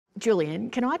Julian,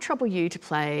 can I trouble you to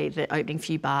play the opening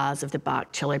few bars of the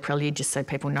Bach cello prelude just so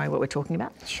people know what we're talking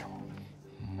about? Sure.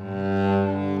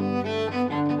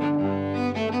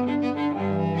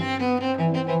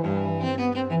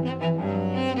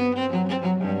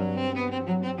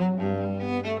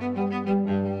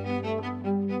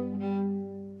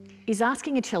 Is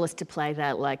asking a cellist to play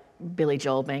that like Billy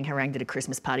Joel being harangued at a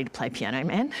Christmas party to play Piano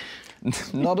Man?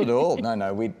 Not at all.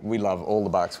 No, we love all the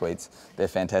Bach suites. They're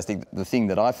fantastic. The thing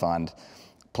that I find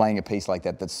playing a piece like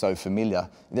that that's so familiar,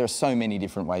 there are so many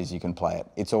different ways you can play it.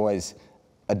 It's always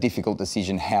a difficult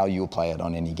decision how you'll play it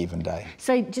on any given day.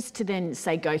 So just to then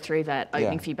say go through that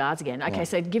opening few bars again. Okay,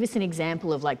 so give us an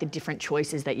example of like the different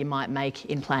choices that you might make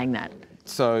in playing that.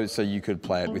 So you could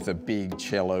play it with a big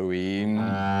cello in.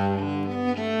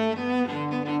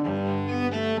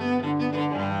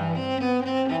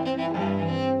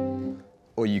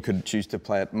 Or you could choose to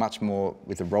play it much more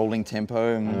with a rolling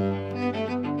tempo.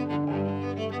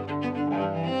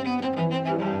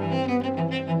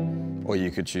 Or you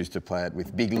could choose to play it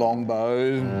with big long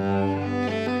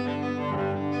bow.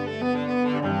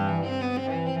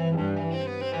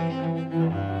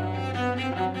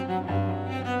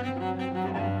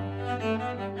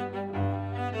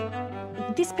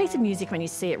 This piece of music, when you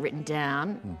see it written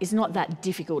down, is not that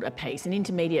difficult a piece. An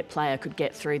intermediate player could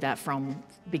get through that from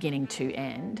beginning to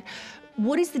end.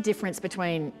 What is the difference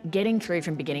between getting through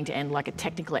from beginning to end like a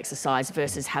technical exercise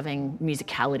versus having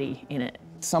musicality in it?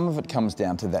 Some of it comes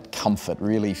down to that comfort,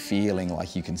 really feeling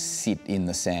like you can sit in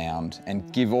the sound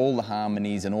and give all the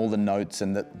harmonies and all the notes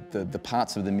and the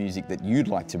parts of the music that you'd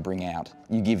like to bring out,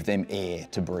 you give them air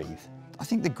to breathe. I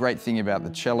think the great thing about the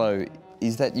cello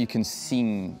is that you can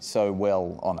sing so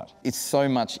well on it. It's so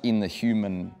much in the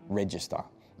human register.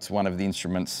 It's one of the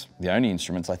instruments, the only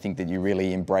instruments I think that you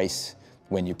really embrace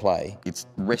when you play. It's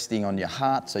resting on your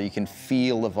heart so you can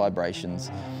feel the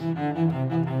vibrations.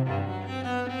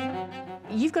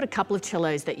 You've got a couple of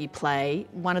cellos that you play.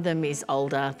 One of them is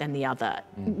older than the other.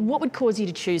 What would cause you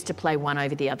to choose to play one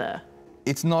over the other?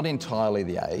 It's not entirely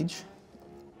the age,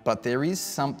 but there is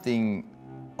something,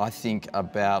 I think,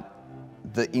 about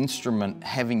the instrument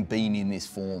having been in this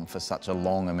form for such a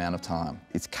long amount of time.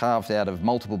 It's carved out of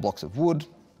multiple blocks of wood.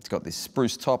 It's got this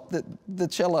spruce top. The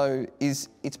cello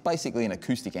it's basically an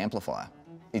acoustic amplifier.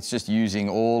 It's just using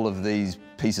all of these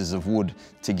pieces of wood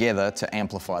together to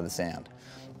amplify the sound.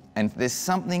 And there's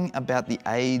something about the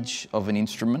age of an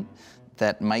instrument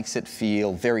that makes it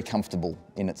feel very comfortable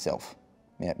in itself.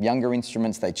 Yeah, younger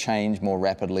instruments, they change more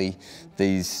rapidly.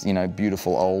 These,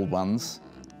 beautiful old ones,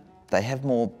 they have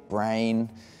more brain,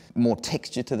 more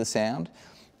texture to the sound.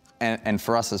 And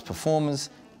for us as performers,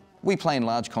 we play in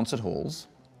large concert halls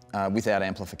without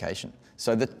amplification.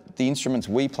 So the instruments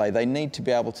we play, they need to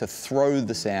be able to throw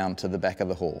the sound to the back of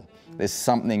the hall. There's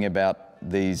something about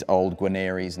these old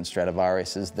Guarneris and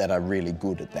Stradivariuses that are really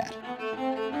good at that.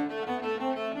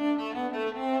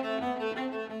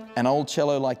 An old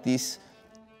cello like this,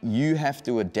 you have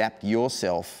to adapt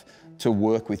yourself to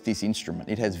work with this instrument.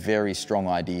 It has very strong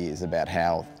ideas about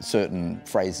how certain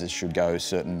phrases should go,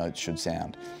 certain notes should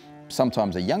sound.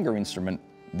 Sometimes a younger instrument,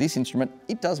 this instrument,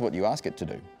 it does what you ask it to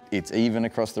do. It's even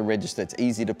across the register, it's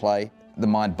easy to play. The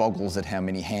mind boggles at how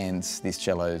many hands this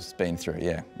cello's been through,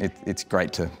 yeah. It's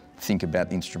great to think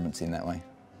about instruments in that way.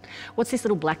 What's this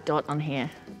little black dot on here?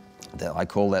 I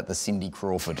call that the Cindy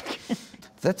Crawford.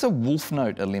 That's a wolf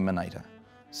note eliminator.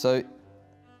 So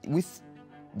with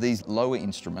these lower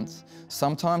instruments,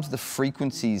 sometimes the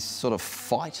frequencies sort of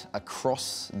fight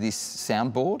across this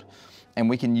soundboard, and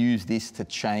we can use this to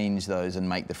change those and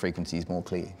make the frequencies more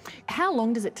clear. How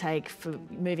long does it take for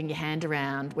moving your hand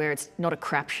around where it's not a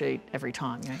crapshoot every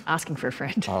time, asking for a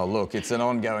friend? Oh, look, it's an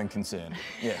ongoing concern,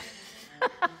 yeah.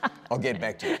 I'll get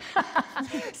back to you.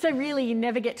 So really, you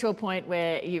never get to a point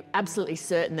where you're absolutely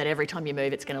certain that every time you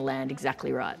move, it's going to land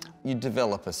exactly right? You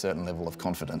develop a certain level of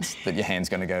confidence that your hand's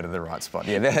going to go to the right spot.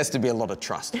 Yeah, there has to be a lot of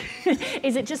trust.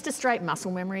 Is it just a straight muscle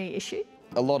memory issue?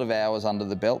 A lot of hours under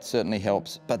the belt certainly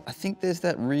helps, but I think there's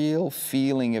that real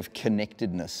feeling of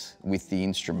connectedness with the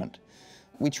instrument.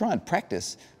 We try and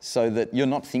practice so that you're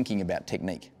not thinking about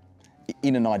technique.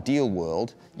 In an ideal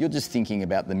world, you're just thinking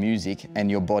about the music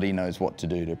and your body knows what to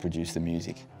do to produce the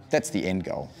music. That's the end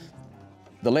goal.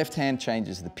 The left hand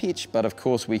changes the pitch, but of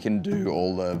course we can do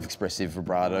all the expressive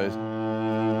vibratos.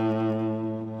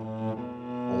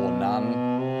 Or none.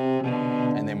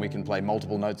 And then we can play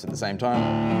multiple notes at the same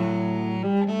time.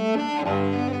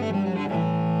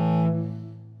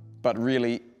 But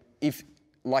really, if,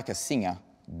 like a singer,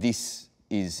 this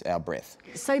is our breath.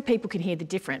 So people can hear the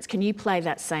difference, can you play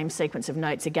that same sequence of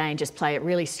notes again, just play it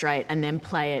really straight and then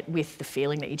play it with the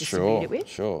feeling that you distributed it with?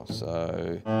 Sure,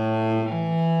 so...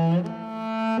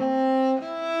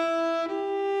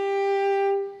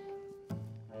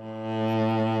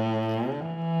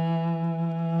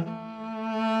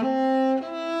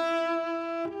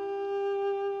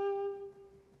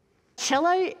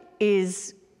 Cello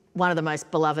is one of the most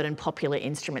beloved and popular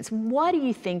instruments. Why do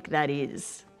you think that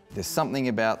is? There's something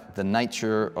about the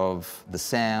nature of the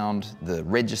sound, the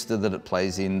register that it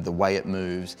plays in, the way it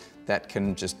moves, that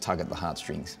can just tug at the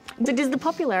heartstrings. So does the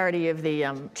popularity of the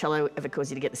cello ever cause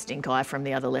you to get the stink eye from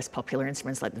the other less popular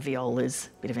instruments like the violas?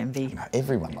 Bit of envy? No,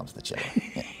 everyone loves the cello.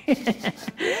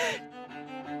 Yeah.